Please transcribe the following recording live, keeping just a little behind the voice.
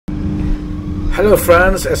Hello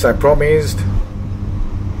friends, as I promised,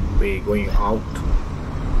 we're going out.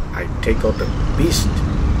 I take out the beast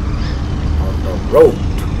on the road.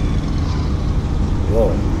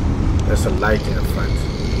 Whoa, there's a light in the front.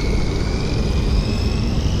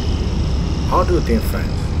 How do you think, friends?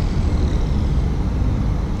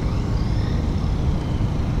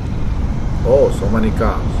 Oh, so many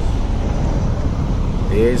cars.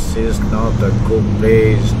 This is not a good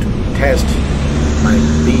place to test my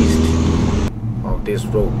beast of this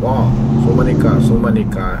road. Wow, so many cars, so many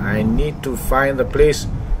cars. I need to find a place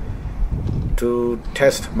to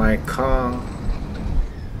test my car.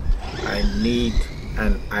 I need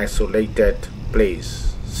an isolated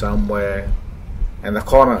place somewhere in the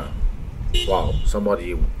corner. Wow,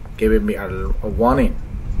 somebody giving me a warning.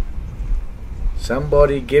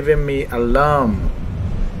 Somebody giving me alarm.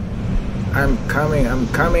 I'm coming, I'm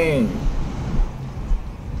coming.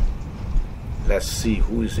 Let's see,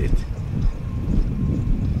 who is it?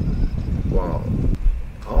 Wow.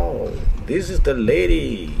 Oh, this is the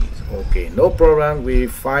lady. Okay, no problem. We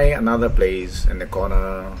find another place in the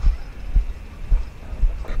corner.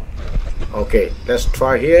 Okay, let's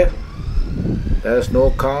try here. There's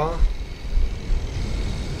no car.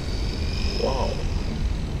 Wow.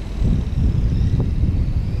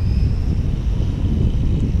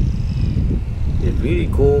 It really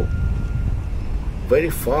go very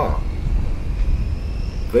far,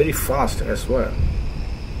 very fast as well.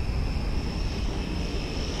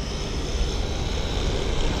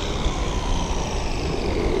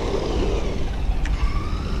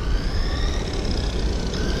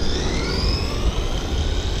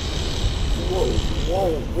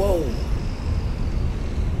 Whoa, whoa.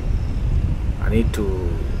 I need to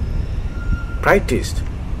practice.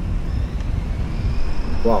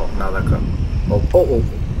 Wow, another car. Oh.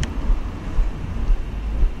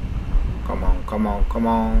 Come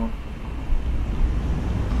on.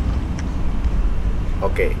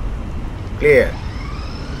 Okay, clear.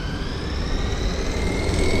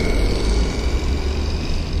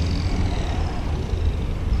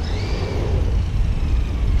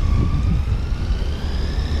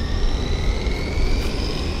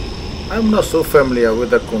 I'm not so familiar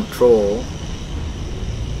with the control,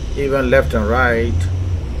 even left and right.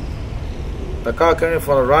 The car coming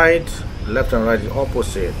from the right, left and right is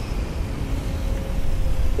opposite.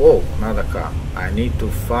 Oh, another car. I need to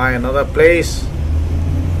find another place.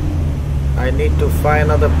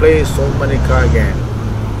 So many cars again.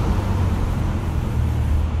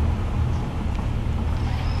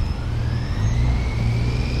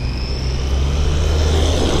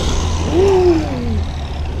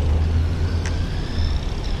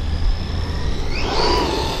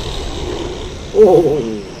 Oh,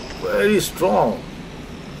 very strong.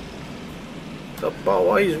 The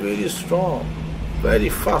power is really strong. Very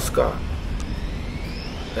fast car.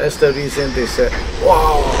 That's the reason they said,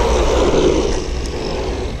 wow.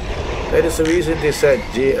 That is the reason they said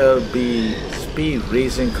JLB speed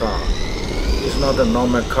racing car. It's not a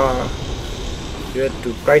normal car. You have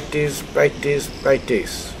to practice. You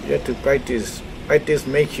have to practice. Practice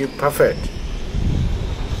makes you perfect.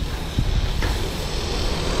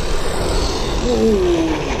 Ooh,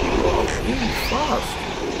 really fast.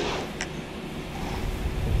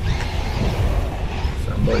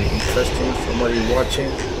 Somebody interesting, somebody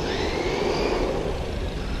watching.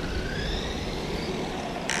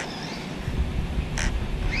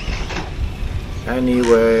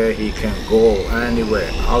 Anywhere he can go, anywhere,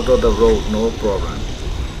 out of the road, no problem.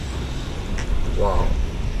 Wow.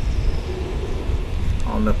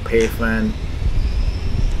 On the pavement,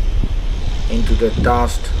 into the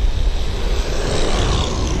dust.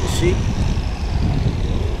 You see?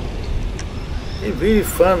 It's really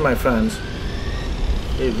fun, my friends.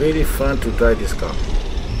 It's really fun to drive this car.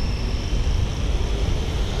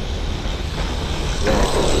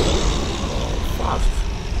 Wow, fast.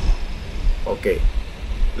 Okay,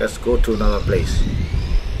 let's go to another place.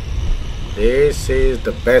 This is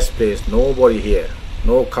the best place. Nobody here.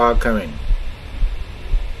 No car coming.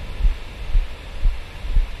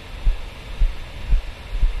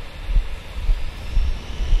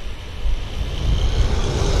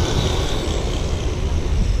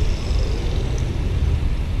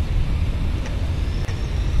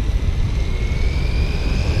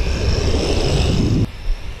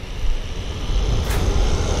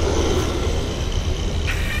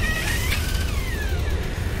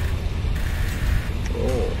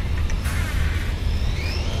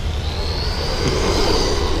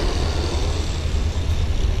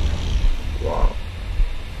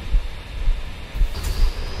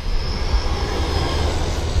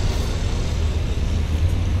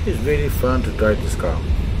 It's really fun to drive this car.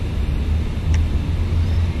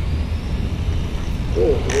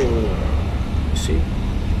 Oh, you see?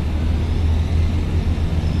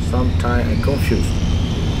 Sometimes I'm confused.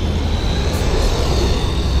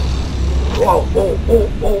 Oh, oh, oh,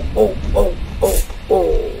 oh, oh, oh, oh,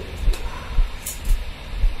 oh.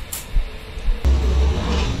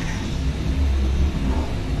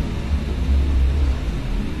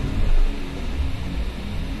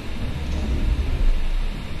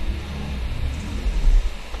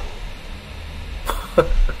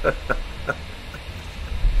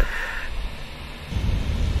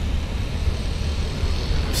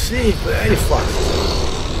 See, very fast.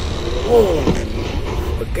 Oh,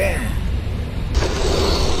 again.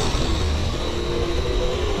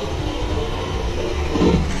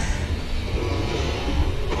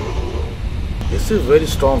 This is very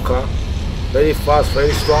strong car. Very fast,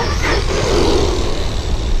 very strong.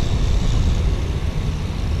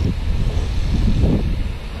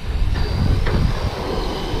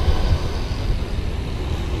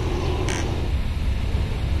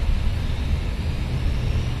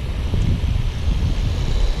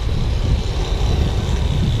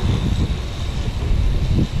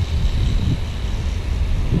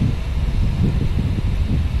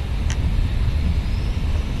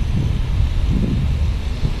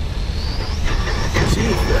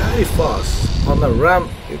 Very fast. On the ramp,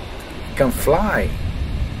 it can fly.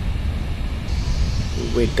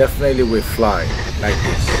 We definitely will fly like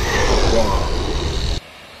this. Wow.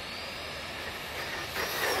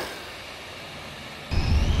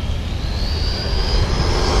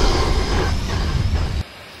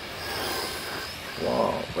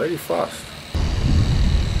 Wow, very fast.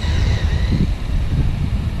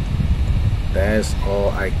 That's all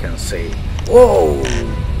I can say. Whoa!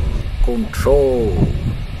 Control.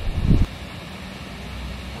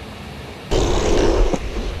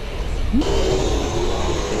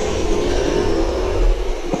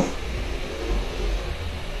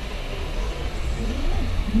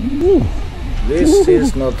 This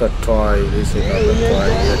is not a toy. This is not a toy.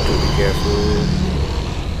 You have to be careful.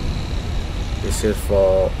 This is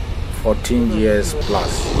for 14 years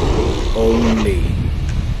plus only.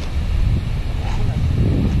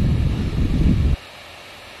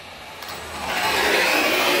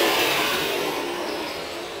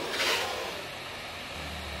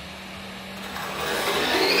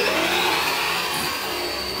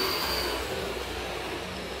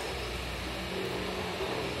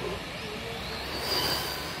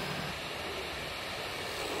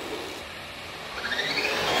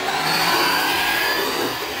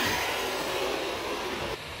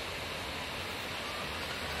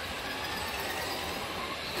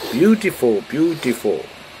 Beautiful, beautiful.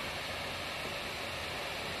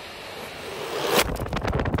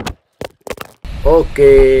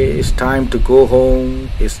 Okay, it's time to go home.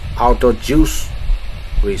 It's out of juice.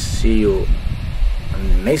 We see you in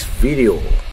the next video.